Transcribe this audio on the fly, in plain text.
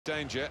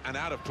Danger and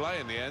out of play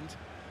in the end.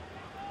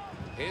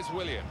 Here's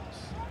Williams.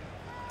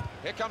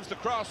 Here comes the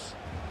cross.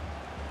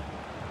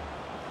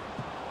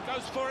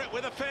 Goes for it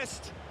with a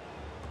fist.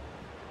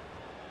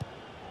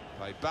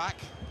 Play back.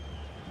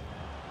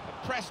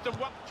 Pressed and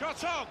one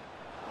shot on.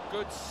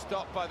 Good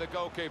stop by the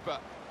goalkeeper.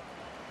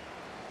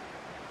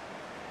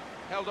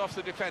 Held off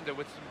the defender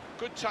with some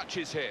good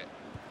touches here.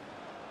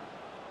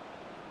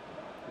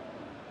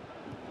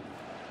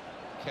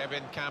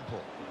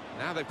 Kampl.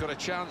 Now they've got a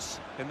chance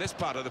in this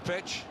part of the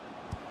pitch.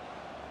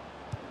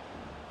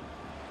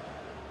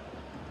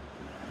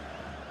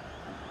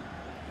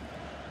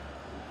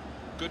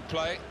 Good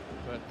play,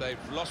 but they've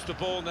lost the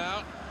ball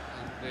now,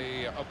 and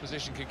the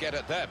opposition can get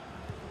at them.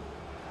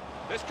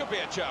 This could be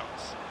a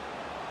chance.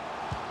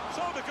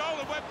 Saw the goal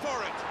and went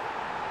for it.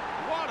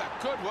 What a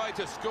good way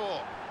to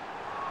score.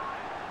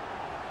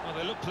 Well,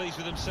 they look pleased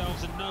with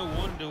themselves, and no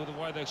wonder with the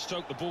way they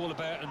stroked the ball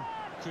about and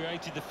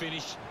created the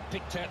finish,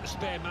 picked out the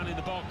spare man in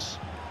the box,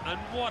 and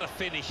what a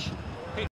finish.